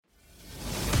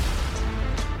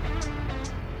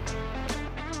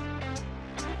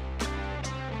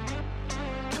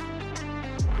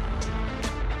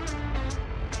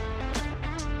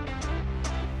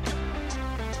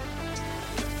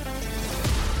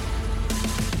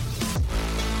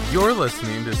You're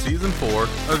listening to Season 4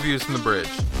 of Views from the Bridge,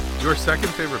 your second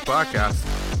favorite podcast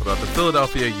about the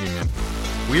Philadelphia Union.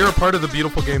 We are a part of the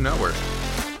Beautiful Game Network.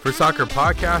 For soccer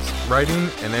podcasts, writing,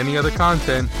 and any other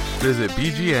content, visit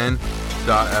bgn.fm.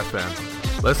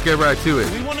 Let's get right to it.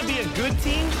 Do we want to be a good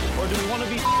team, or do we want to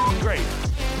be f***ing great?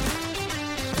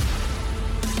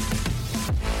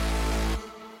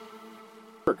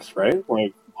 Works, right?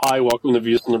 Like, hi, welcome to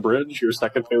Views from the Bridge, your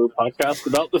second favorite podcast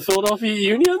about the Philadelphia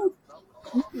Union.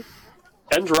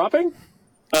 And dropping?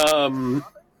 Or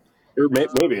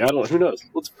maybe, I don't know, who knows?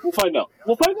 We'll find out.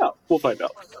 We'll find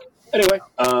out. Anyway,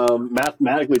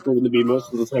 mathematically proven to be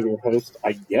most of the time your host,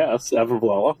 I guess, Evan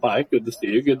Villella. Hi, good to see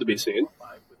you, good to be seen.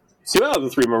 Two out of the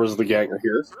three members of the gang are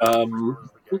here.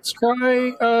 Let's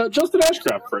try Justin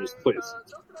Ashcraft first, please.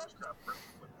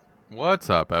 What's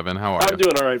up, Evan? How are you? I'm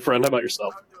doing all right, friend. How about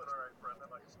yourself?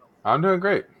 I'm doing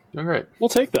great. We'll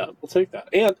take that.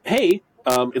 And, hey,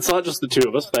 it's not just the two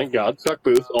of us, thank God. Chuck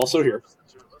Booth, also here.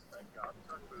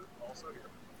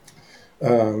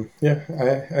 Yeah,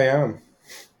 I am.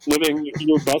 Living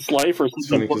your best life or It's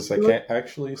something. funny because I can't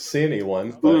actually see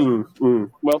anyone, but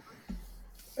Well,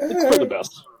 it's for the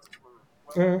best.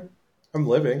 I'm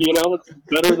living. You know, it's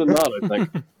better than not, I think.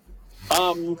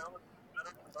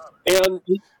 And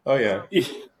Oh yeah,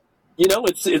 you know,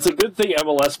 it's a good thing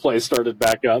MLS play started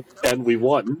back up and we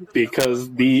won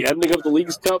because the ending of the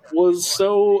Leagues Cup was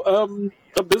so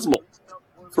abysmal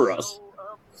for us.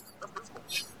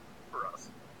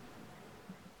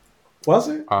 was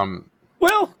it?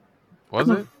 Well, Was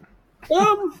it?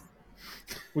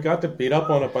 We got to beat up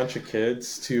on a bunch of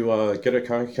kids to get a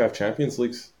CONCACAF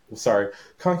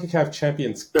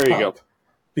Champions There you Cup go.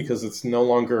 because it's no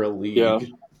longer a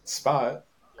league spot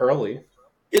early.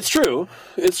 it's true,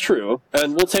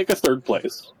 and we'll take a third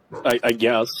place, I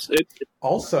guess.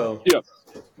 Also, Yeah.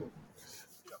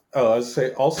 I was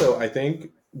say also I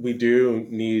think we do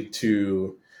need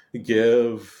to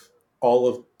give all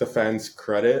of the fans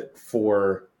credit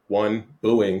for one,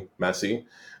 booing Messi,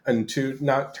 and two,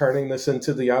 not turning this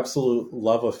into the absolute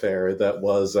love affair that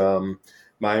was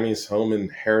Miami's home in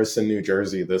Harrison, New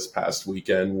Jersey this past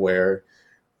weekend, where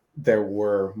there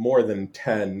were more than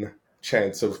 10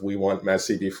 chants of "We want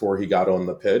Messi" before he got on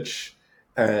the pitch,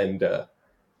 and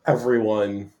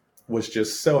everyone was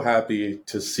just so happy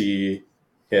to see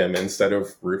him instead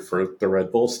of root for the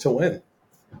Red Bulls to win.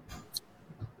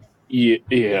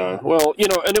 Yeah, well, you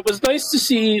know, and it was nice to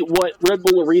see what Red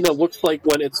Bull Arena looks like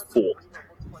when it's full.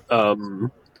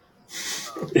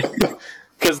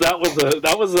 Because that was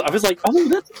I was like, oh,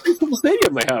 that's a nice little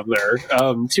stadium they have there.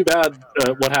 Too bad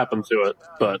what happened to it,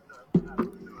 but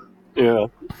yeah.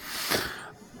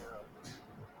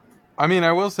 I mean,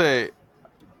 I will say,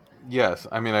 yes.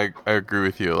 I mean, I agree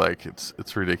with you. Like,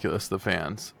 it's ridiculous, the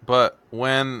fans. But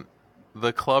when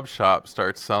the club shop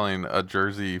starts selling a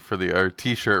jersey or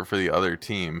T-shirt for the other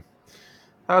team,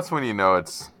 that's when you know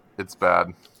it's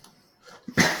bad.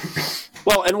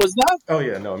 Well, and was that? Oh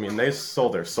yeah, no, I mean they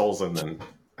sold their souls and then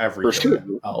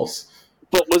everything else.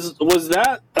 But was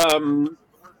that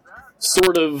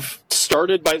sort of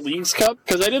started by Leagues Cup?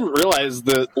 Because I didn't realize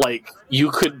that like you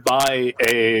could buy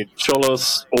a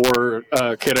Cholos or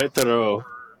Querétaro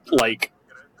like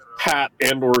hat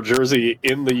and or jersey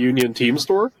in the Union team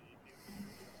store.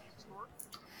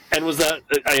 And was that?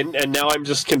 And now I'm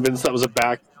just convinced that was a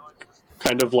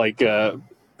backhanded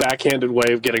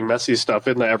way of getting Messi stuff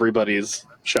into everybody's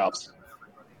shops.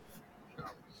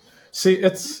 See,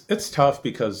 it's tough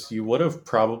because you would have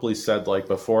probably said like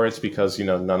before it's because, you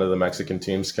know, none of the Mexican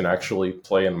teams can actually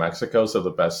play in Mexico, so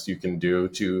the best you can do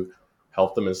to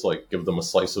help them is like give them a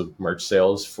slice of merch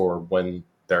sales for when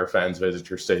their fans visit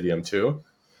your stadium too.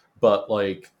 But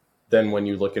like then when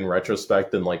you look in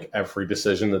retrospect and like every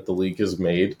decision that the league has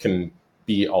made can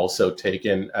be also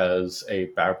taken as a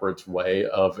backwards way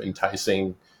of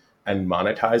enticing and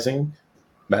monetizing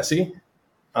Messi.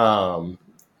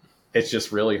 It's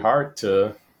just really hard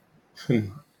to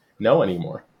know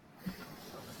anymore.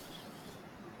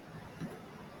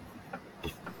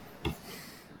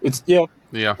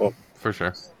 Yeah, for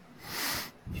sure.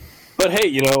 But hey,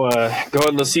 you know, go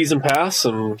on the season pass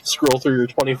and scroll through your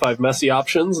 25 Messi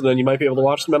options, and then you might be able to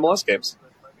watch some MLS games.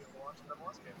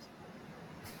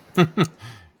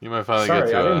 You might finally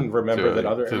Sorry, get to I didn't remember that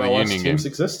other MLS teams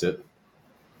existed.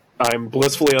 I'm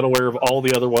blissfully unaware of all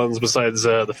the other ones besides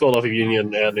the Philadelphia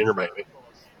Union and Inter Miami.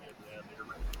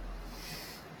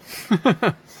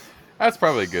 That's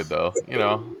probably good, though. You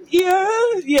know. Yeah.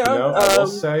 You know, I will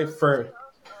say for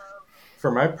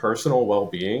my personal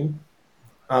well-being,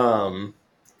 it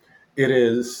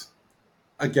is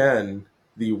again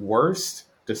the worst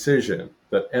decision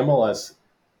that MLS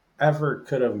ever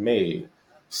could have made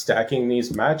stacking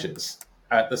these matches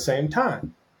at the same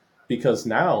time. Because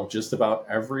now, just about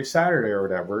every Saturday or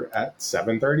whatever, at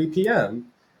 7:30 p.m.,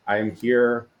 I am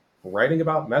here writing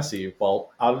about Messi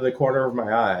while out of the corner of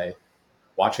my eye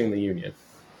watching the Union.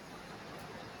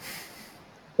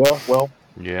 Well.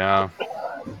 Yeah.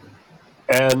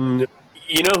 And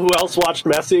you know who else watched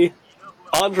Messi?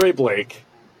 Andre Blake.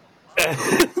 In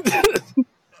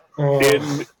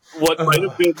what might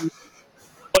have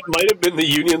been the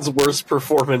Union's worst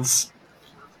performance.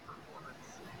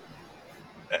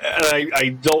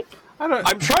 And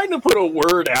I'm trying to put a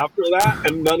word after that,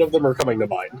 and none of them are coming to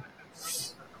mind.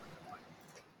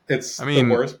 It's the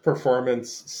worst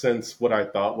performance since what I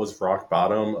thought was rock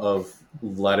bottom of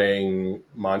letting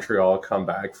Montreal come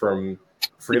back from, I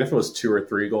forget if it was 2 or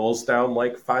 3 goals down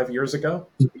like 5 years ago.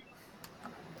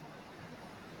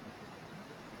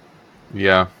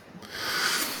 Yeah.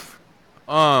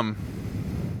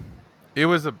 It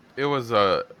was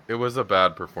a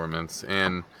bad performance,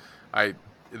 and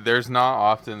there's not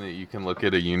often that you can look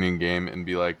at a Union game and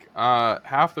be like,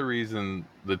 half the reason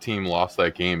the team lost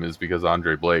that game is because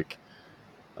Andre Blake.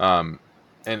 And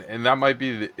that might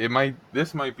be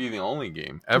this might be the only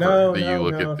game ever you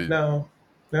look at the.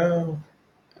 No,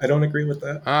 I don't agree with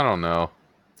that. I don't know.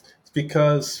 It's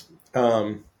because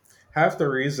half the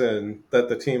reason that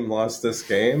the team lost this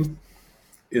game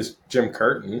is Jim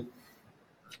Curtin.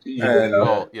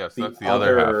 And yes, that's the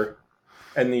other half.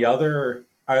 And the other,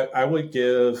 I would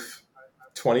give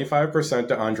 25%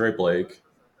 to Andre Blake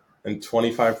and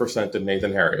 25% to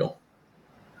Nathan Harriel.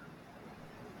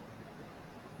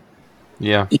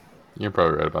 Yeah, you're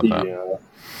probably right about that. Yeah.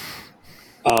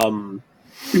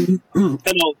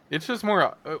 It's just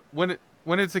more when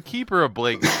it's a keeper of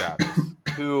Blake status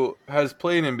who has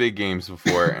played in big games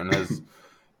before and has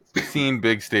seen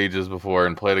big stages before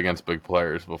and played against big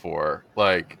players before.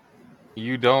 Like,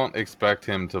 you don't expect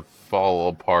him to fall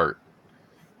apart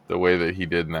the way that he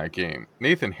did in that game.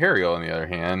 Nathan Harriel, on the other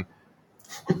hand,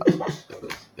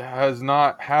 has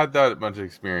not had that much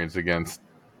experience against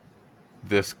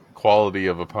this quality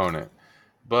of opponent.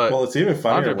 But it's even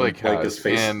funnier Andre Blake has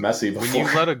faced Messi before. When you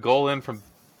let a goal in from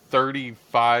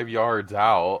 35 yards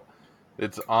out,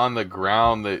 it's on the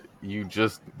ground that you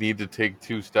just need to take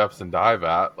 2 steps and dive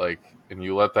at, and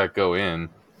you let that go in.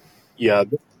 Yeah,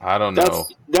 I don't know.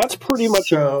 That's pretty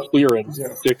much clearance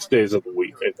 6 days of the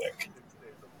week, I think.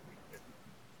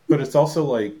 But it's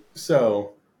also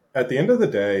at the end of the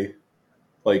day,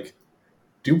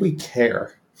 do we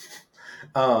care?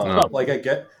 No. I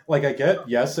get,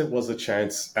 yes, it was a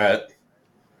chance at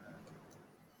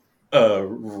a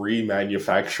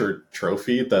remanufactured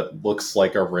trophy that looks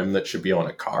like a rim that should be on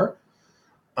a car.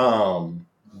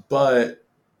 But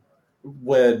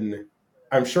when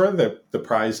I'm sure that the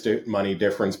prize money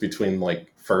difference between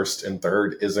first and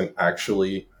third isn't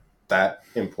actually that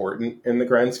important in the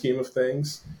grand scheme of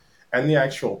things. And the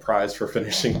actual prize for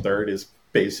finishing third is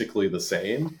basically the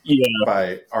same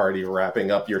by already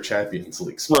wrapping up your Champions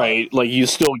League spot. Right, you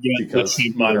still get because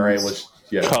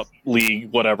the Cup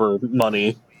League, whatever,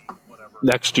 money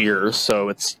next year, so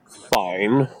it's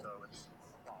fine.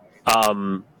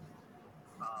 But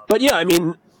yeah, I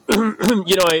mean,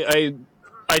 I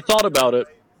thought about it,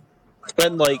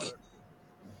 and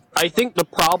I think the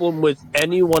problem with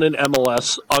anyone in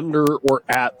MLS under or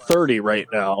at 30 right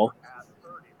now,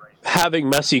 having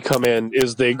Messi come in,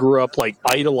 is they grew up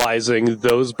idolizing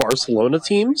those Barcelona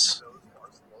teams,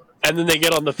 and then they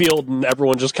get on the field and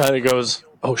everyone just kind of goes,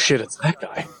 "Oh shit, it's that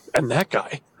guy and that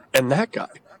guy and that guy."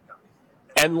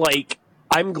 And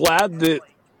I'm glad that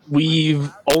we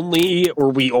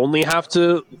only have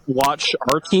to watch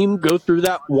our team go through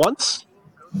that once,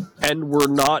 and we're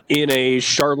not in a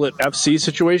Charlotte FC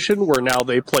situation where now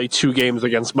they play 2 games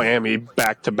against Miami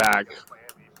back to back,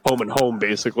 home and home,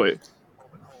 basically.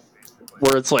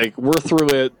 Where it's we're through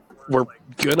it, we're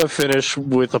gonna finish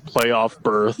with a playoff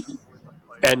berth,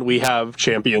 and we have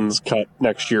Champions Cup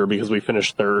next year because we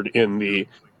finished third in the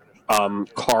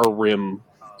Car Rim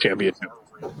Championship.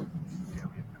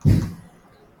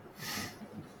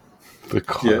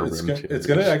 It's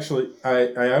gonna actually.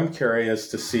 I am curious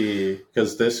to see,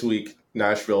 because this week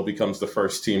Nashville becomes the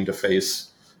first team to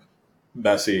face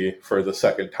Messi for the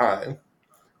second time.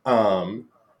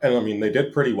 And I mean, they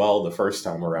did pretty well the first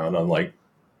time around, unlike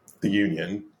the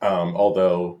Union.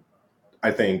 Although I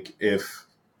think if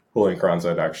Julian Carranza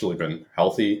had actually been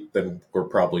healthy, then we're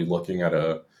probably looking at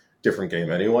a different game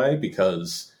anyway,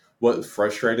 because what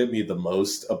frustrated me the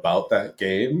most about that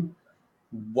game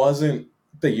wasn't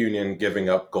the Union giving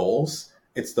up goals.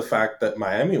 It's the fact that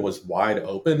Miami was wide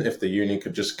open if the Union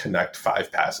could just connect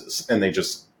 5 passes, and they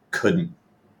just couldn't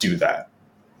do that.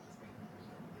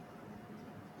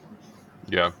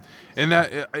 Yeah, and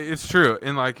it's true.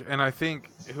 And I think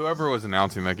whoever was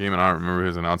announcing that game, and I don't remember who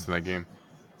was announcing that game.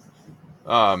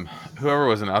 Whoever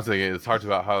was announcing the game, it talked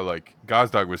about how like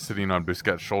Gazdag was sitting on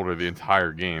Busquets' shoulder the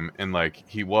entire game, and like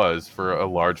he was for a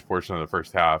large portion of the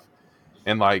first half.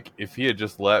 And like if he had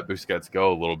just let Busquets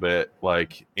go a little bit,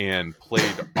 like and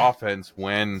played offense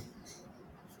when,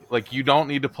 like you don't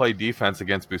need to play defense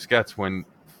against Busquets when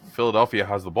Philadelphia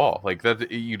has the ball, like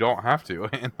that you don't have to.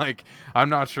 And like I'm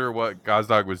not sure what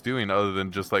Gazdag was doing other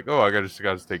than just like, oh, I got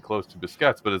to stay close to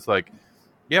Busquets, but it's like,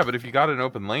 yeah, but if you got an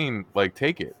open lane, like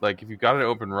take it. Like if you got an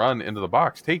open run into the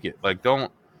box, take it. Like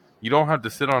you don't have to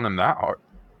sit on him that hard,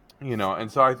 you know. And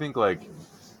so I think like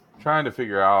trying to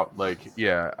figure out, like,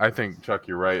 yeah, I think Chuck,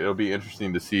 you're right. It'll be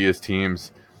interesting to see as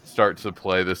teams start to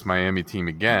play this Miami team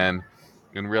again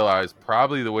and realize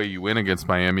probably the way you win against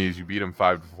Miami is you beat them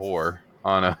 5-4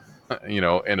 on a, you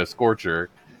know, in a scorcher.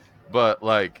 But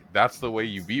like that's the way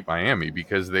you beat Miami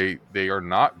because they are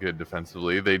not good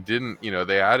defensively. They didn't, you know,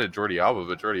 they added Jordi Alba,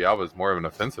 but Jordi Alba is more of an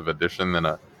offensive addition than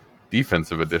a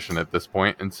defensive addition at this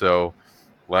point. And so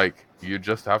like you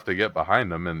just have to get behind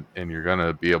them and you're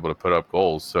gonna be able to put up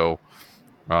goals. So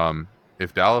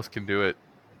if Dallas can do it,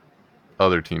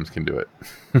 other teams can do it.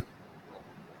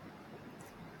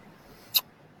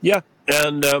 Yeah,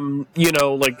 and you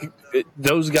know, like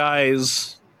those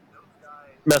guys,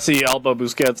 Messi, Alba,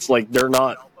 Busquets, like they're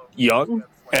not young,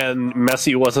 and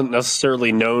Messi wasn't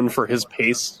necessarily known for his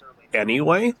pace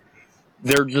anyway.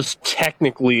 They're just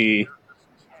technically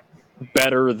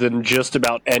better than just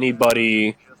about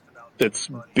anybody that's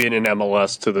been in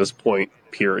MLS to this point,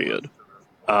 period.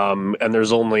 And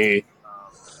there's only,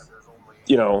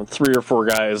 you know, 3 or 4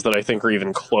 guys that I think are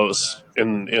even close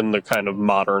in the kind of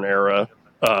modern era.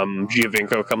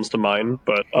 Giovinco comes to mind,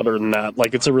 but other than that,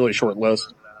 like it's a really short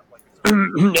list.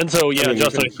 And so, yeah, I mean,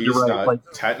 Justin, he's you're right. not Like,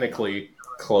 technically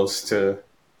close to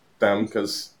them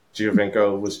because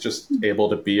Giovinco was just able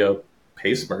to be a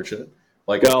pace merchant.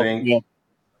 Like, I think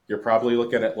you're probably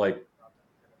looking at like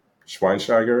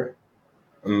Schweinsteiger,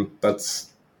 and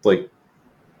that's like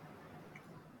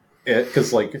it.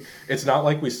 Because like it's not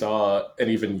like we saw an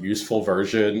even useful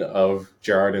version of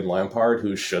Gerrard and Lampard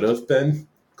who should have been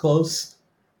close.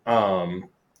 And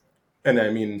I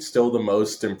mean, still the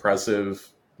most impressive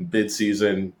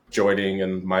mid-season joining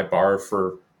and my bar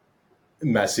for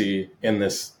Messi in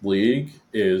this league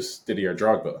is Didier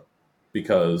Drogba,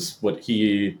 because what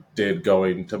he did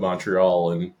going to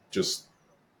Montreal and just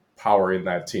powering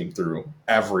that team through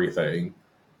everything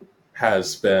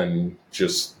has been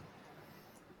just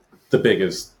the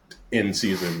biggest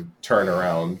in-season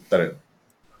turnaround that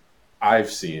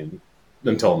I've seen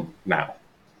until now.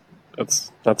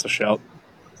 that's a shout.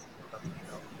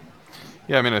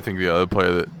 Yeah, I mean, I think the other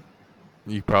player that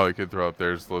you probably could throw up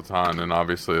there is Zlatan, and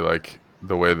obviously, like,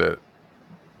 the way that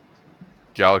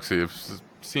Galaxy have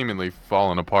seemingly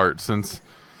fallen apart since,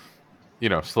 you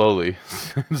know, slowly,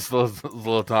 since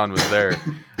Zlatan was there,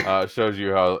 shows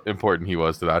you how important he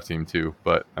was to that team, too.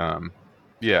 But,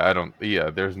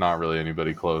 there's not really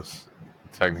anybody close,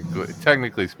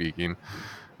 technically speaking.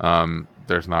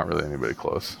 There's not really anybody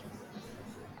close.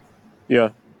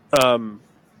 Yeah.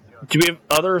 Do we have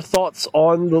other thoughts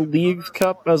on the Leagues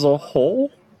Cup as a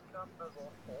whole?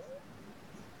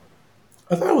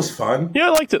 I thought it was fun. Yeah, I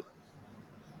liked it.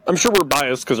 I'm sure we're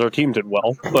biased because our team did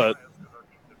well, but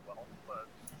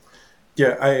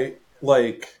Yeah, I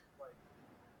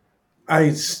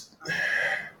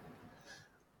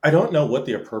don't know what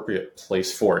the appropriate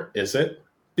place for it is it,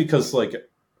 because like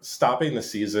stopping the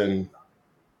season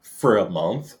for a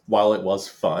month while it was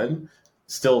fun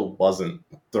still wasn't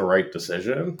the right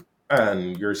decision.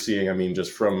 And you're seeing, I mean,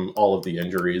 just from all of the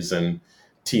injuries and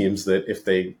teams that if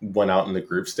they went out in the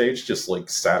group stage, just like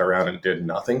sat around and did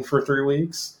nothing for 3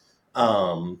 weeks.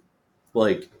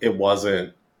 Like it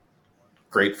wasn't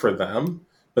great for them.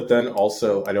 But then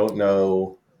also, I don't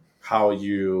know how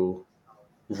you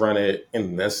run it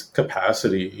in this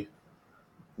capacity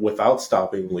without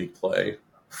stopping league play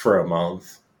for a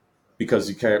month, because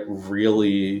you can't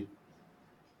really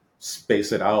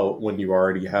space it out when you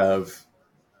already have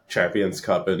Champions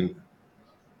Cup and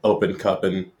Open Cup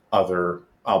and other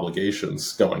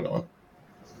obligations going on.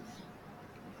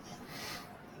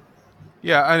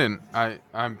 Yeah,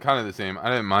 I'm kind of the same. I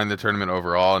didn't mind the tournament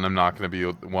overall, and I'm not going to be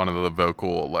one of the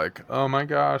vocal, like, oh my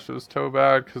gosh, it was so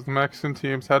bad because the Mexican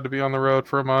teams had to be on the road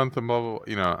for a month and blah, blah, blah.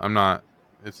 You know, I'm not,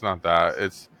 it's not that.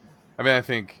 I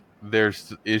think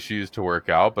there's issues to work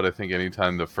out, but I think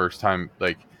anytime the first time,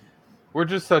 like, we're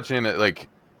just such in it, like,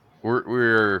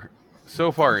 we're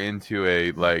so far into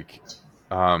a, like,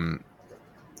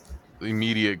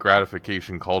 immediate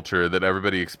gratification culture that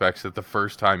everybody expects that the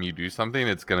first time you do something,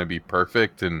 it's going to be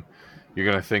perfect and you're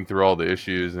going to think through all the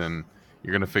issues and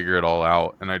you're going to figure it all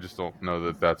out. And I just don't know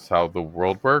that that's how the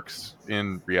world works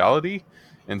in reality.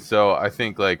 And so I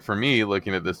think, like, for me,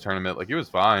 looking at this tournament, like, it was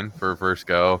fine for a first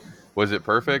go. Was it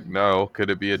perfect? No. Could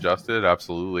it be adjusted?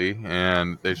 Absolutely.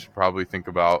 And they should probably think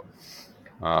about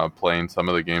playing some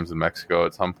of the games in Mexico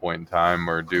at some point in time,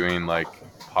 or doing like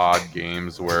pod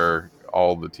games where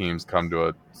all the teams come to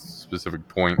a specific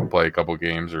point and play a couple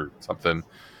games or something.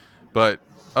 But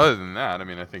other than that, I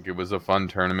mean, I think it was a fun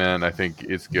tournament. I think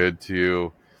it's good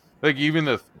to, like, even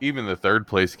the third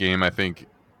place game, I think,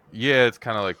 yeah, it's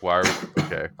kind of like, why are we,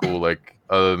 okay, cool, like,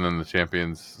 other than the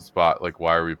champions spot, like,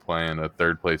 why are we playing a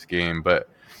third place game? But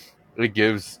it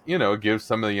gives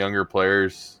some of the younger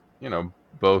players,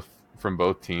 both from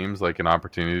both teams, like, an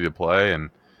opportunity to play and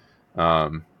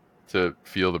to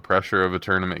feel the pressure of a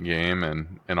tournament game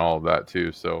and all of that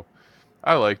too. So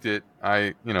I liked it.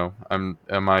 Am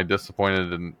I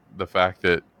disappointed in the fact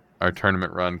that our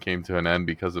tournament run came to an end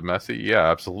because of Messi? Yeah,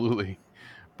 absolutely.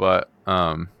 But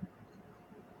got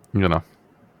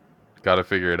to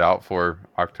figure it out for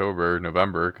October,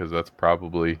 November, because that's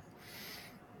probably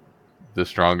the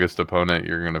strongest opponent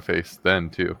you're going to face then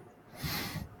too.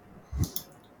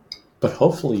 But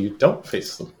hopefully you don't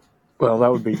face them. Well,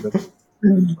 that would be good.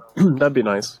 That'd be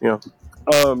nice, yeah.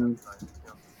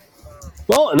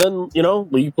 Well, and then,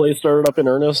 league play started up in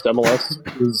earnest.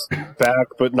 MLS is back,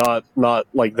 but not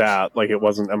like that. Like, it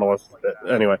wasn't MLS.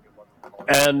 Anyway.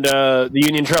 And the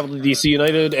Union traveled to DC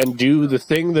United and do the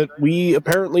thing that we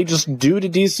apparently just do to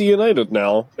DC United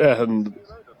now, and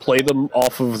play them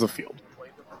off of the field.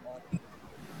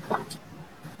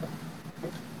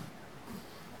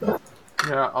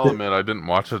 Yeah, I'll admit I didn't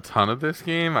watch a ton of this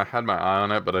game. I had my eye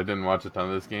on it, but I didn't watch a ton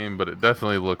of this game. But it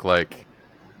definitely looked like,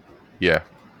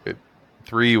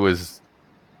 3 was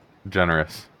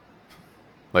generous.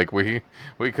 Like, we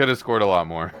could have scored a lot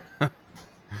more.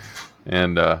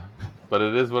 And but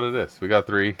it is what it is. We got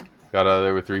 3. Got out of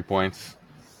there with 3 points.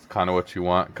 It's kind of what you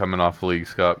want coming off the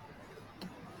Leagues Cup.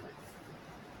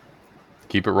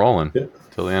 Keep it rolling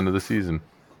till the end of the season.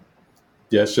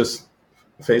 Yeah, it's just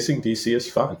facing DC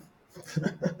is fun.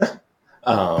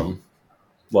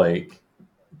 Like,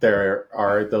 there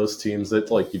are those teams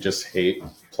that, like, you just hate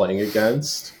playing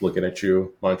against. Looking at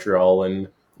you, Montreal and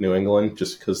New England,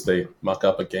 just because they muck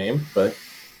up a game. But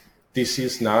DC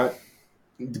is not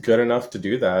good enough to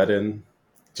do that, and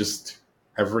just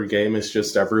every game is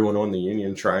just everyone on the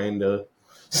Union trying to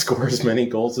score as many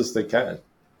goals as they can.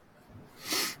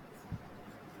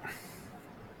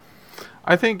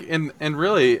 I think, and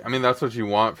really, I mean, that's what you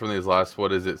want from these last,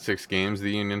 6 games the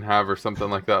Union have or something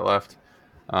like that left.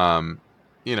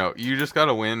 You just got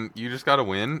to win. You just got to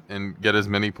win and get as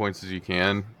many points as you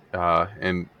can,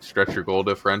 and stretch your goal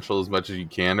differential as much as you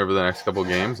can over the next couple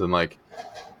games, and, like,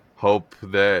 hope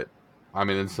that, I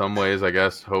mean, in some ways, I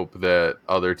guess, hope that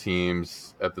other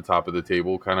teams at the top of the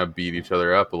table kind of beat each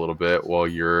other up a little bit while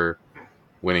you're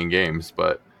winning games.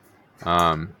 But,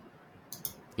 the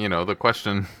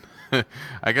question,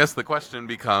 I guess the question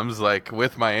becomes, like,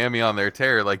 with Miami on their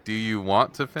tear, like, do you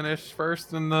want to finish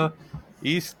first in the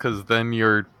East? Because then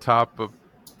your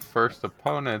first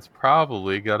opponent's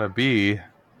probably going to be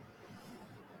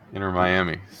Inter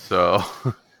Miami. So,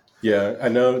 yeah, I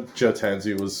know Joe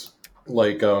Tanzi was,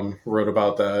 like, wrote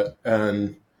about that.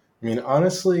 And, I mean,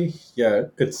 honestly, yeah,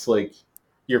 it's like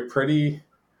you're pretty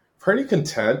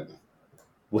content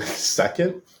with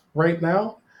second right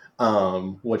now.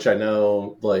 Which I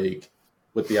know, like,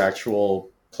 with the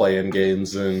actual play-in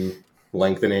games and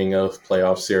lengthening of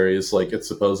playoff series, like, it's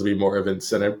supposed to be more of an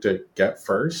incentive to get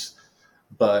first.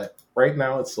 But right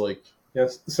now it's like,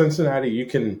 yes, Cincinnati, you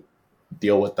can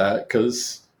deal with that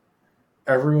because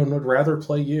everyone would rather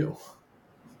play you.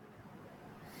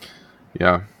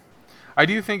 Yeah. I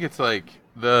do think it's like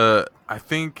I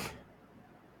think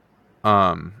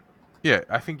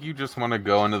you just want to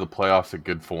go into the playoffs at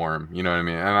good form. You know what I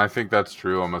mean? And I think that's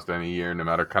true almost any year, no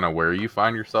matter kind of where you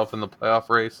find yourself in the playoff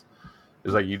race.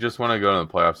 It's like you just want to go to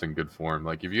the playoffs in good form.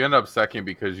 Like, if you end up second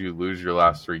because you lose your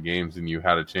last 3 games and you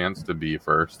had a chance to be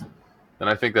first, then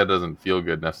I think that doesn't feel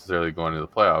good necessarily going to the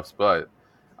playoffs. But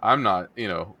I'm not,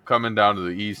 coming down to the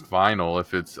East final,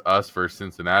 if it's us versus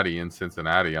Cincinnati in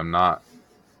Cincinnati, I'm not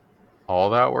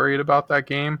all that worried about that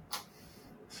game.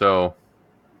 So,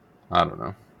 I don't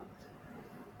know.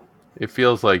 It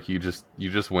feels like you just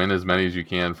win as many as you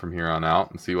can from here on out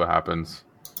and see what happens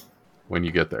when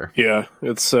you get there. Yeah,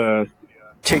 it's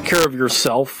take care of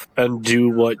yourself and do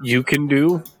what you can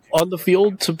do on the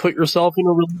field to put yourself in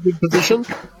a really good position.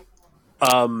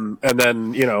 And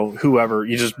then, whoever,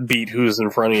 you just beat who's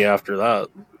in front of you after that.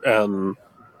 And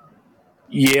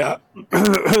yeah,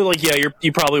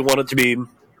 you probably want it to be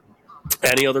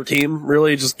any other team,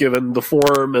 really, just given the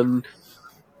form and,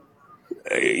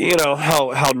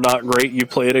 how not great you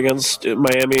played against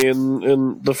Miami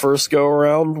in the first go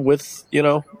around with,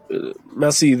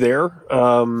 Messi there.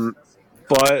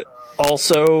 But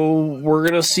also, we're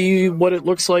gonna see what it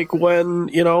looks like when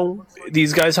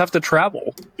these guys have to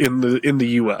travel in the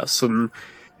U.S. and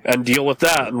deal with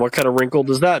that, and what kind of wrinkle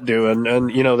does that do?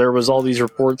 And there was all these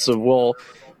reports of, well,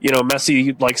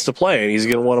 Messi likes to play, and he's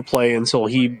gonna want to play until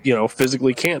he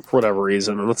physically can't for whatever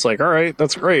reason. And it's like, all right,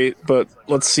 that's great, but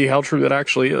let's see how true that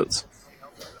actually is.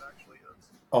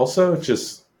 Also,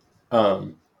 just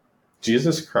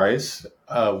Jesus Christ,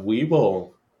 we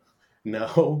will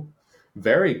know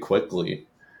very quickly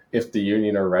if the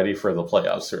Union are ready for the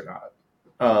playoffs or not.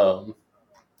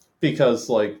 Because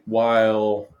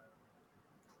while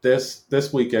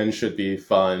this weekend should be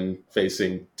fun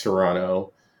facing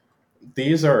Toronto,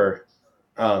 these are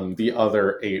the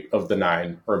other 8 of the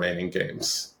 9 remaining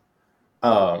games.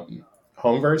 Home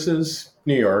versus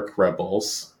New York Red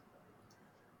Bulls,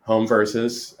 home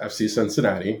versus FC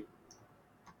Cincinnati,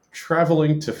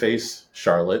 traveling to face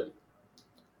Charlotte,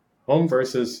 home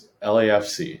versus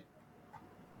LAFC,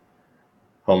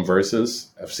 home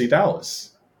versus FC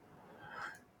Dallas,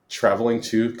 traveling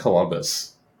to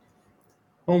Columbus,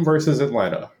 home versus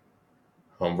Atlanta,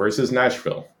 home versus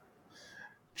Nashville,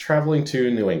 traveling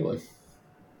to New England.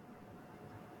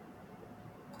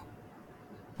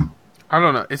 I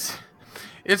don't know. It's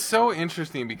so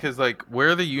interesting because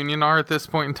where the Union are at this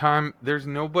point in time, there's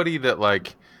nobody that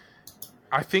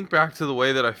I think back to the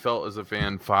way that I felt as a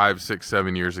fan 5, 6,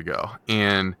 7 years ago,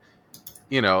 and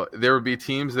there would be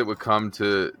teams that would come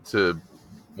to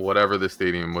whatever the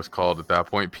stadium was called at that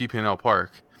point, PPNL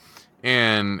Park,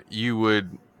 and you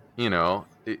would this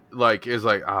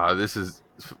is,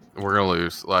 we're gonna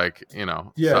lose, sucks.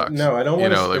 No, I don't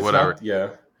want to, whatever. Yeah.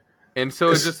 And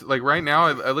so it's just right now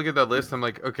I look at that list, I'm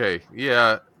like, okay,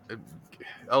 yeah,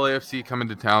 LAFC coming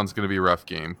to town is going to be a rough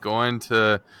game. Going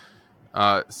to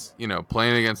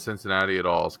playing against Cincinnati at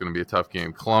all is going to be a tough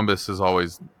game. Columbus is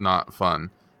always not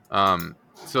fun.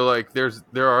 So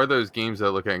there are those games that I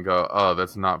look at and go, oh,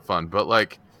 that's not fun. But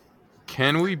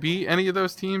can we beat any of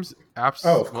those teams?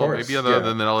 Absolutely. Of course. Maybe other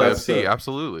than LAFC,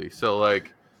 absolutely. So I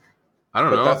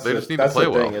don't know. They just need to play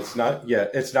well. It's not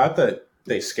that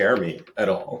they scare me at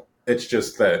all. It's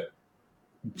just that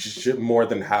more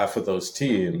than half of those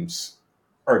teams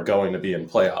are going to be in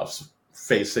playoffs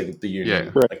facing the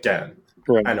Union again,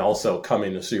 and also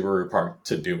coming to Subaru Park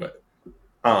to do it.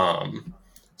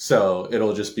 So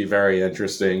it'll just be very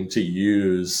interesting to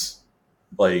use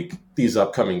these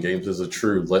upcoming games as a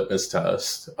true litmus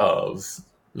test of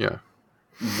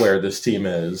where this team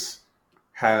is.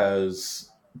 Has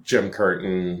Jim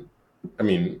Curtin,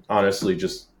 honestly,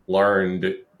 just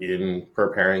learned in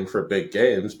preparing for big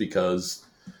games, because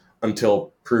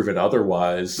until proven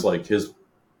otherwise, his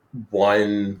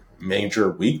one major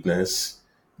weakness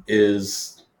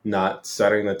is not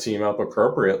setting the team up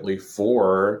appropriately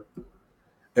for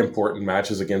important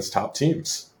matches against top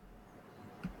teams.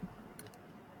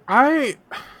 I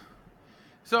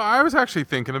was actually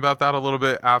thinking about that a little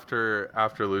bit after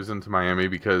losing to Miami,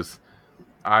 because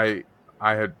I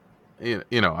had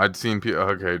I'd seen people,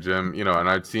 okay, Jim, and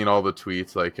I'd seen all the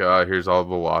tweets here's all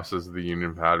the losses the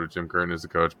Union have had with Jim Curtin as a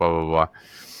coach, blah blah blah.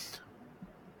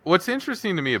 What's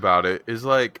interesting to me about it is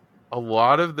a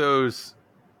lot of those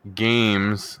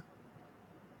games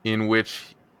in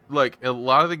which a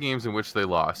lot of the games in which they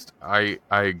lost, I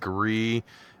agree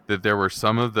that there were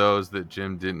some of those that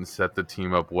Jim didn't set the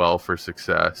team up well for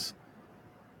success.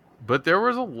 But there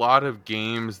was a lot of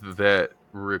games that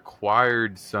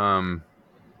required some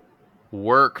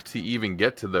work to even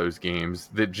get to those games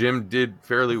that Jim did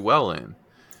fairly well in.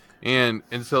 And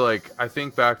so I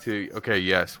think back to, okay,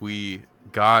 yes, we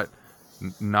got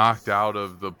knocked out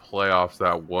of the playoffs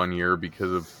that one year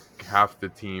because of half the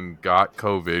team got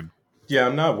COVID. Yeah,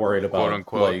 I'm not worried about quote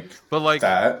unquote. But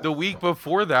that. The week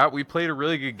before that, we played a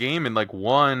really good game and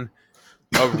won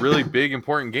a really big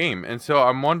important game. And so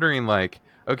I'm wondering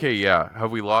okay, yeah,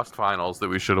 have we lost finals that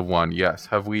we should have won? Yes.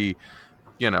 Have we,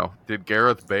 did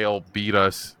Gareth Bale beat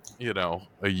us?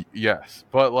 Yes.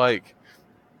 But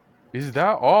is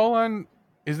that all on?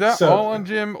 Is that all on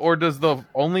Jim, or does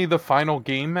only the final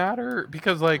game matter?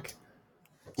 Because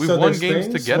we've won games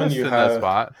to get us in that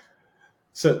spot.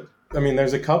 So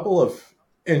there's a couple of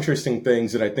interesting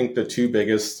things, and I think the two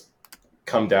biggest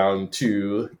come down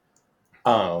to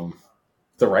the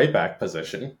right back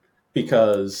position,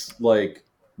 because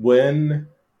when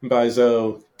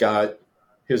Mbaizo got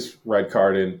his red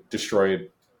card and destroyed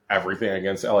everything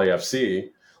against LAFC,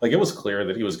 like it was clear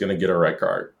that he was going to get a red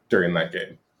card during that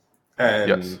game. And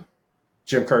Yes.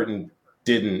 Jim Curtin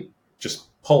didn't just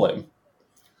pull him.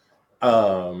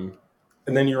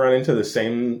 And then you run into the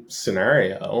same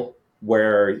scenario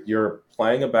where you're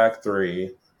playing a back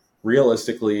three.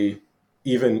 Realistically,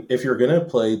 even if you're going to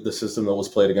play the system that was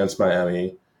played against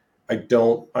Miami, I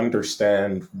don't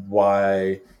understand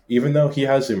why, even though he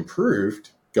has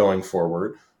improved going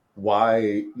forward,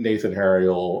 why Nathan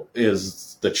Harriel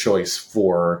is the choice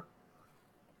for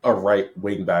a right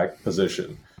wing back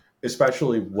position,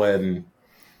 especially when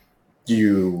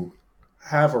you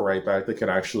have a right back that can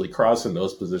actually cross in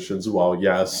those positions. While,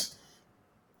 yes,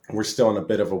 we're still in a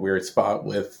bit of a weird spot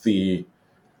with the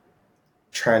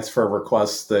transfer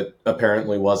request that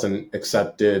apparently wasn't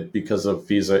accepted because of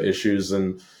visa issues,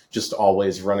 and just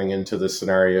always running into the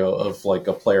scenario of like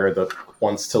a player that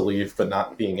wants to leave but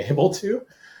not being able to.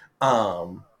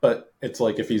 But it's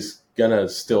like, if he's gonna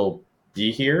still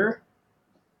be here,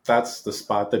 that's the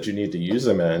spot that you need to use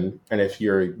him in. And if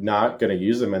you're not going to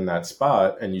use him in that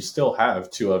spot and you still have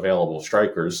two available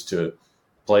strikers to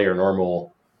play your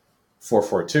normal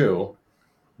 4-4-2,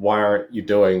 why aren't you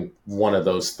doing one of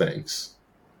those things?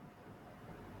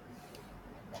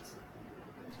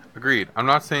 Agreed. I'm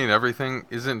not saying everything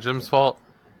isn't Jim's fault.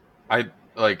 And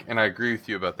I agree with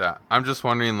you about that. I'm just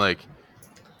wondering, like,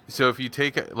 so if you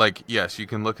take, like, yes, you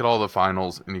can look at all the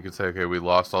finals and you can say, okay, we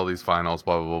lost all these finals,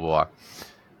 blah, blah, blah, blah.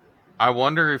 I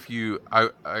wonder if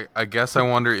I guess I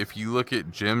wonder if you look at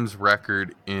Jim's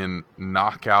record in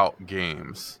knockout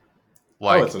games.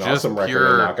 Like, it's an just awesome record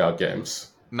pure in knockout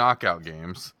games. knockout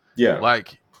games. Yeah.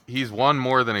 Like, he's won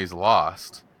more than he's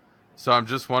lost. So I'm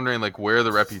just wondering, like, where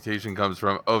the reputation comes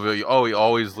from. He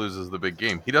always loses the big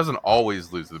game. He doesn't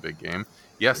always lose the big game.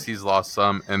 Yes, he's lost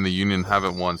some, and the Union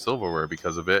haven't won silverware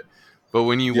because of it. But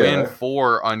when you win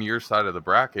 4 on your side of the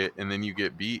bracket and then you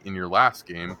get beat in your last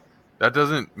game, that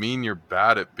doesn't mean you're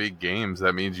bad at big games.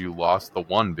 That means you lost the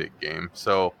one big game.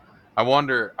 So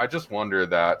I just wonder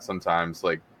that sometimes,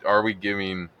 like, are we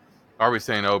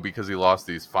saying, oh, because he lost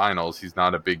these finals, he's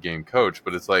not a big game coach?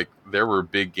 But it's like, there were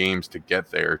big games to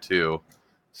get there too.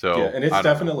 So yeah, and it's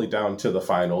definitely down to the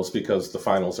finals, because the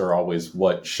finals are always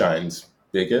what shines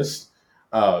biggest.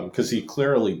 Because he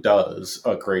clearly does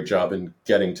a great job in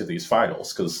getting to these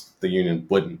finals, because the Union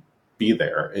wouldn't be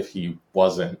there if he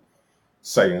wasn't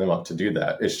setting them up to do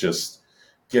that. It's just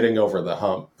getting over the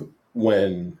hump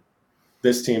when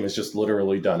this team has just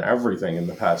literally done everything in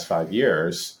the past 5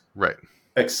 years, right,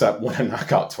 except win a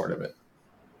knockout tournament.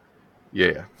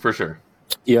 Yeah, for sure.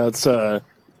 Yeah, it's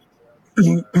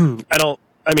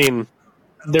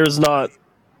there's not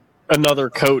another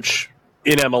coach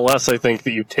in MLS, I think,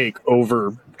 that you take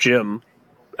over Jim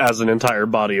as an entire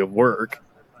body of work.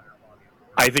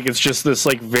 I think it's just this,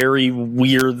 like, very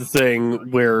weird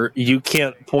thing where you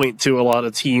can't point to a lot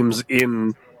of teams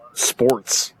in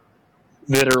sports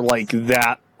that are like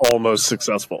that almost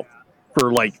successful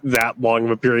for like that long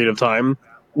of a period of time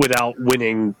without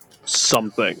winning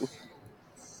something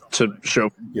to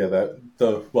show. Yeah,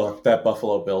 that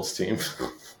Buffalo Bills team.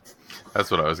 That's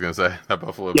what I was gonna say. That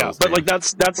Buffalo Yeah, Bills but team. like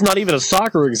that's not even a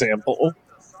soccer example.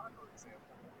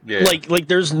 Yeah. Like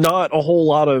there's not a whole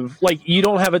lot of, like, you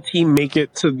don't have a team make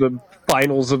it to the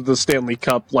finals of the Stanley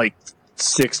Cup like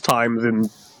 6 times in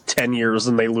 10 years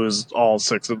and they lose all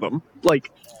 6 of them.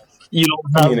 Like, you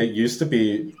don't have... I mean, it used to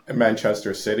be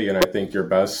Manchester City, and I think your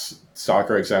best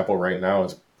soccer example right now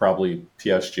is probably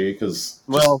PSG, because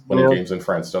winning games in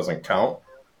France doesn't count.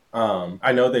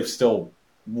 I know they've still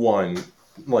won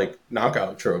like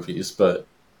knockout trophies, but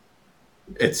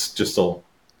it's just a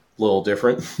little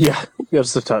different. Yeah,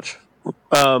 just a touch.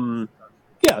 Yeah,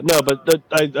 no, but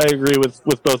I agree with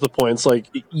both the points. Like,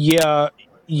 yeah,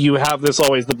 you have this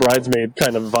always the bridesmaid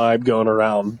kind of vibe going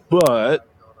around, but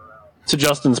to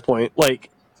Justin's point, like,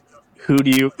 who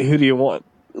do you want?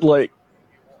 Like,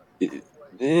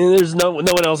 there's no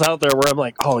one else out there where I'm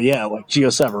like, oh yeah, like Gio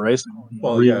Savarese.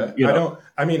 Well, yeah, you know?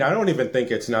 I don't even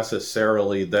think it's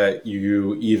necessarily that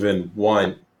you even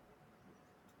want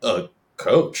a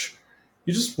coach.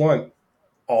 You just want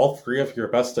all 3 of your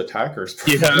best attackers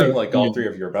performing like all 3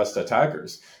 of your best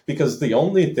attackers. Because the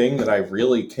only thing that I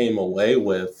really came away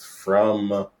with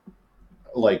from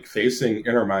like facing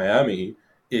Inter Miami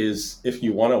is, if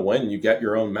you want to win, you get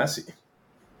your own Messi.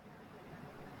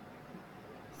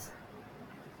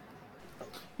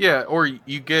 Yeah, or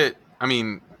you get, I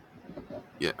mean,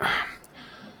 yeah.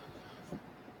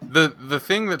 The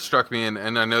thing that struck me, and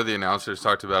I know the announcers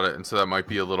talked about it, and so that might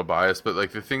be a little biased, but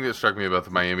like the thing that struck me about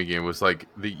the Miami game was like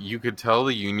you could tell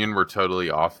the Union were totally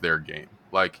off their game.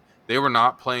 Like, they were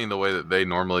not playing the way that they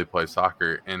normally play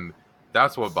soccer, and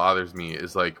that's what bothers me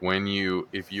is like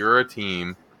if you're a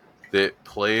team that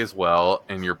plays well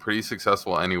and you're pretty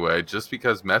successful anyway, just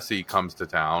because Messi comes to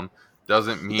town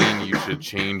doesn't mean you should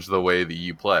change the way that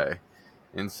you play.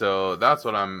 And so that's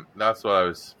what I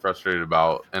was frustrated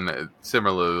about. And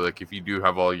similarly, like if you do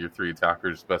have all your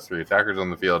best three attackers on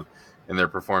the field and they're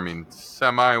performing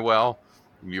semi well,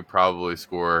 you probably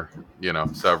score,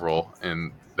 several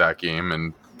in that game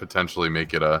and potentially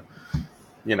make it a,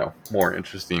 more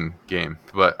interesting game.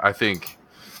 But I think,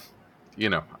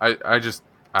 I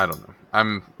don't know.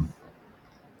 I'm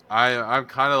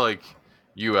kind of like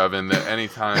you, Evan, that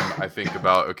anytime I think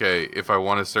about, okay, if I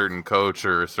want a certain coach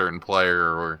or a certain player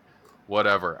or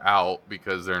whatever out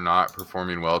because they're not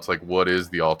performing well, it's like, what is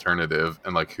the alternative?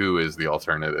 And like, who is the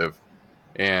alternative?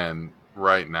 And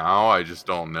right now, I just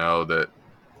don't know that,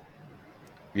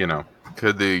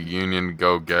 could the Union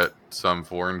go get some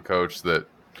foreign coach that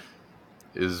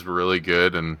is really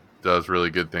good and does really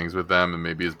good things with them and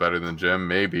maybe is better than Jim?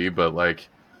 Maybe, but like,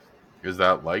 is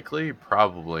that likely?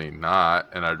 Probably not.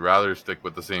 And I'd rather stick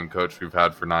with the same coach we've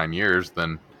had for 9 years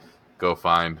than go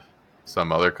find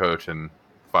some other coach and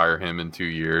fire him in 2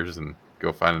 years and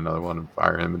go find another one and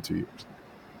fire him in 2 years.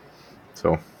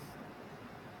 So,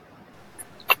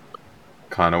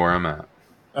 kind of where I'm at.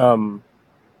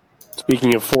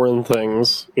 Speaking of foreign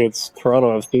things, it's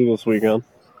Toronto FC this weekend.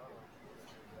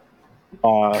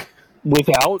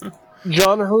 Without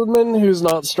John Herdman, who's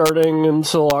not starting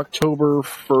until October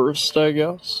 1st, I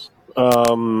guess.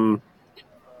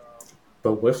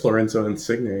 But with Lorenzo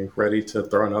Insigne ready to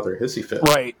throw another hissy fit.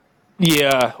 Right.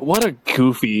 Yeah, what a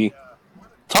goofy...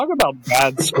 Talk about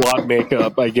bad squad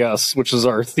makeup, I guess, which is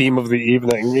our theme of the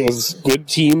evening, is good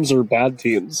teams or bad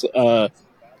teams.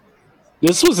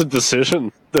 This was a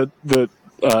decision that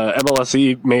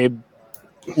MLSE made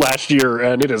last year,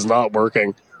 and it is not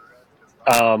working.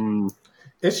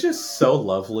 It's just so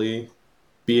lovely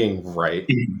being right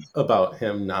about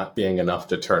him not being enough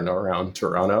to turn around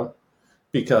Toronto.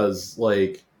 Because,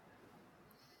 like,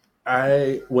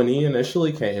 when he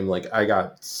initially came, like, I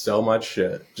got so much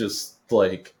shit. Just,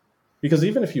 like, because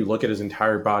even if you look at his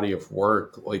entire body of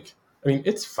work, like, I mean,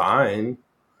 it's fine.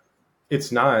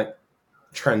 It's not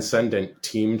transcendent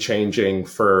team changing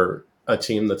for a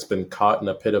team that's been caught in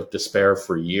a pit of despair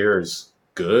for years.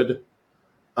 Good.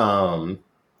 And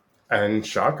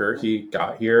shocker, he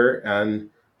got here and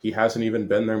he hasn't even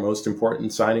been their most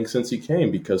important signing since he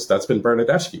came, because that's been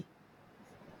Bernardeschi.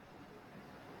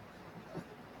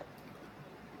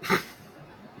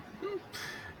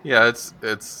 Yeah, it's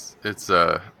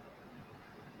I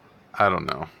don't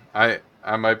know. I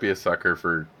might be a sucker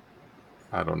for,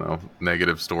 I don't know,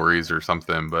 negative stories or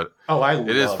something, but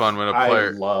it is fun when a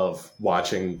player... I love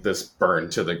watching this burn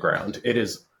to the ground. It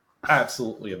is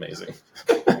absolutely amazing.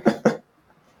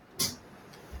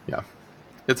 Yeah,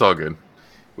 it's all good.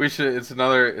 It's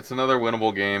another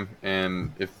winnable game,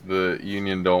 and if the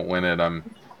Union don't win it, I'm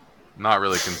not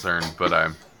really concerned, but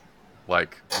I'm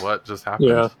like, what just happened?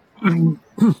 Yeah.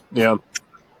 Yeah.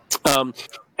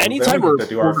 Anytime we're going to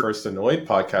do our first Annoyed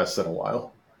podcast in a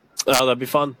while. Oh, that'd be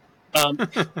fun.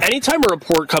 Anytime a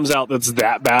report comes out that's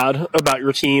that bad about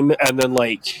your team, and then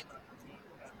like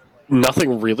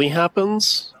nothing really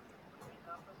happens,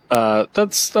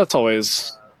 that's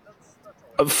always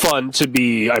fun to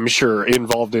be, I'm sure,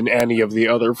 involved in any of the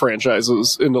other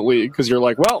franchises in the league, because you're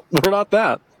like, well, we're not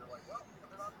that.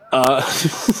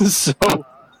 So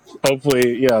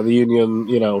hopefully, yeah, the Union,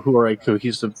 who are a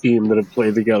cohesive team that have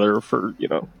played together for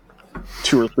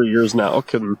 2 or 3 years now,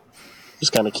 can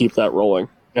just kind of keep that rolling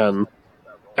and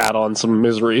add on some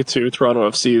misery to Toronto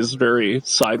FC's very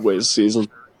sideways season.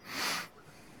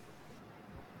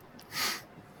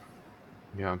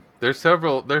 Yeah, there's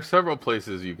several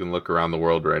places you can look around the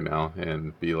world right now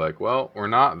and be like, well, we're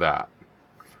not that.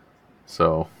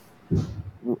 So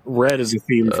red is a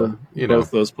theme for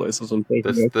both those places.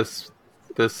 The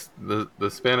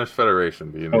Spanish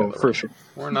Federation being the for sure.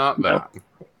 We're not that.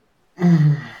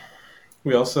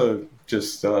 We also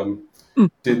just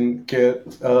didn't get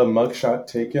a mugshot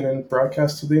taken and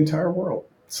broadcast to the entire world.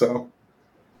 So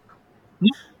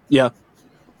yeah.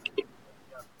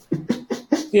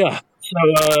 Yeah. So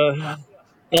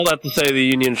all that to say, the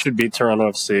Union should beat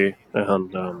Toronto FC,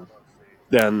 and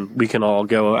then we can all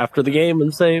go after the game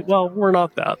and say, well, we're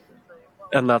not that.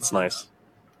 And that's nice.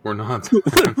 We're not.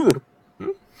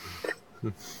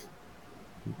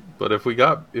 But if we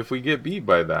get beat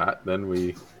by that, then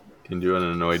we can do an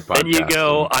Annoyed podcast. And you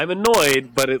go, I'm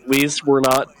annoyed, but at least we're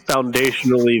not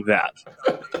foundationally that.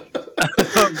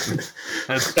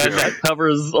 And that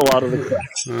covers a lot of the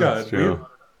cracks. God,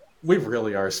 we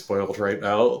really are spoiled right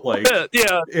now. Like, Yeah,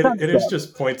 it is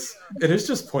just points. It is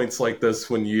just points like this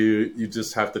when you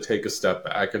just have to take a step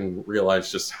back and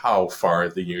realize just how far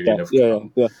the Union have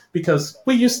come. yeah. Because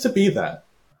we used to be that,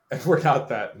 and we're not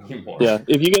that anymore. Yeah,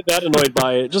 if you get that annoyed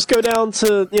by it, just go down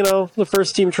to, the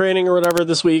first team training or whatever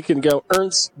this week and go,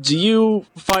 Ernst, do you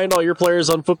find all your players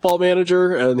on Football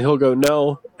Manager? And he'll go,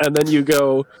 no. And then you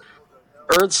go,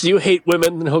 Ernst, do you hate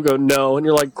women? And he'll go, no. And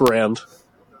you're like, grand.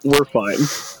 We're fine.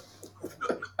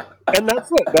 And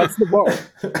that's it. That's the bar.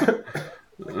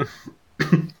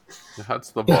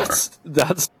 That's the bar.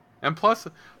 That's And plus,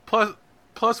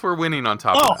 we're winning on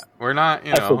top of that. We're not,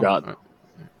 I forgot.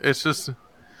 It's just,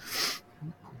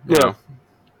 you know,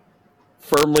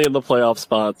 firmly in the playoff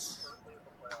spots.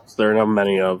 There are not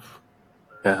many of.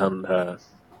 And,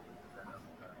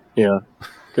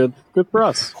 good for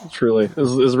us. Truly,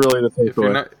 is really the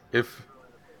takeaway.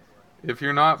 If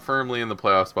you're not firmly in the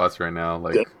playoff spots right now,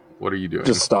 what are you doing?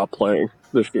 Just stop playing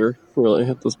this year, really,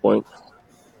 at this point.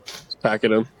 Just pack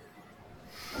it in.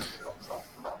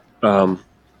 All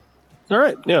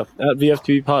right, yeah. At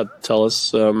VFTV Pod, tell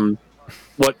us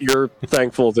what you're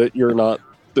thankful that you're not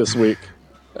this week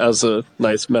as a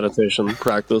nice meditation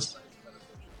practice.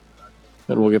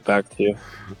 And we'll get back to you.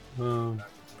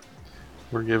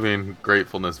 We're giving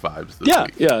gratefulness vibes this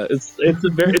week. Yeah. It's a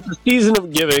season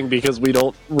of giving because we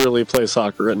don't really play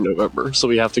soccer in November, so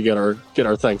we have to get our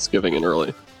Thanksgiving in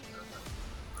early.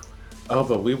 Oh,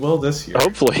 but we will this year.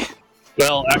 Hopefully.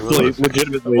 Well, actually,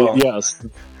 legitimately, yes.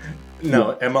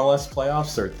 No, MLS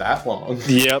playoffs are that long.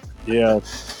 Yep. Yeah.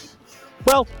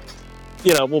 Well,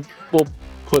 we'll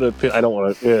put a. I don't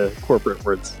want to corporate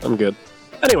words. I'm good.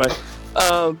 Anyway,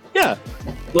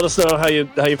 let us know how you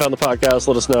found the podcast.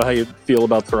 Let us know how you feel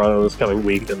about Toronto this coming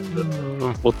week,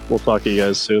 and we'll talk to you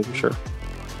guys soon. I'm sure.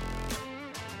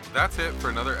 That's it for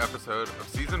another episode of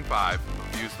Season 5 of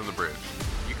Views from the Bridge.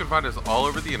 You can find us all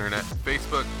over the internet,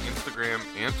 Facebook, Instagram,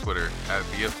 and Twitter at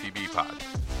VFTB Pod.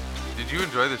 Did you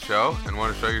enjoy the show and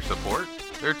want to show your support?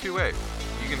 There are two ways.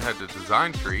 You can head to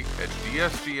DesignTree at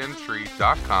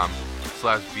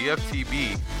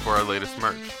dsgntree.com/VFTB for our latest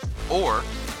merch. Or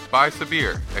buy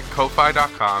Sabir at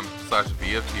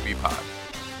ko-fi.com/VFTBpod.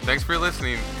 Thanks for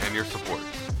listening and your support.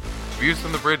 Views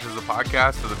from the Bridge is a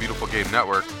podcast of the Beautiful Game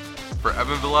Network. For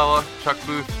Evan Villela, Chuck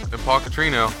Booth, and Paul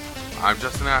Catrino, I'm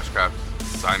Justin Ashcraft,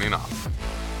 signing off.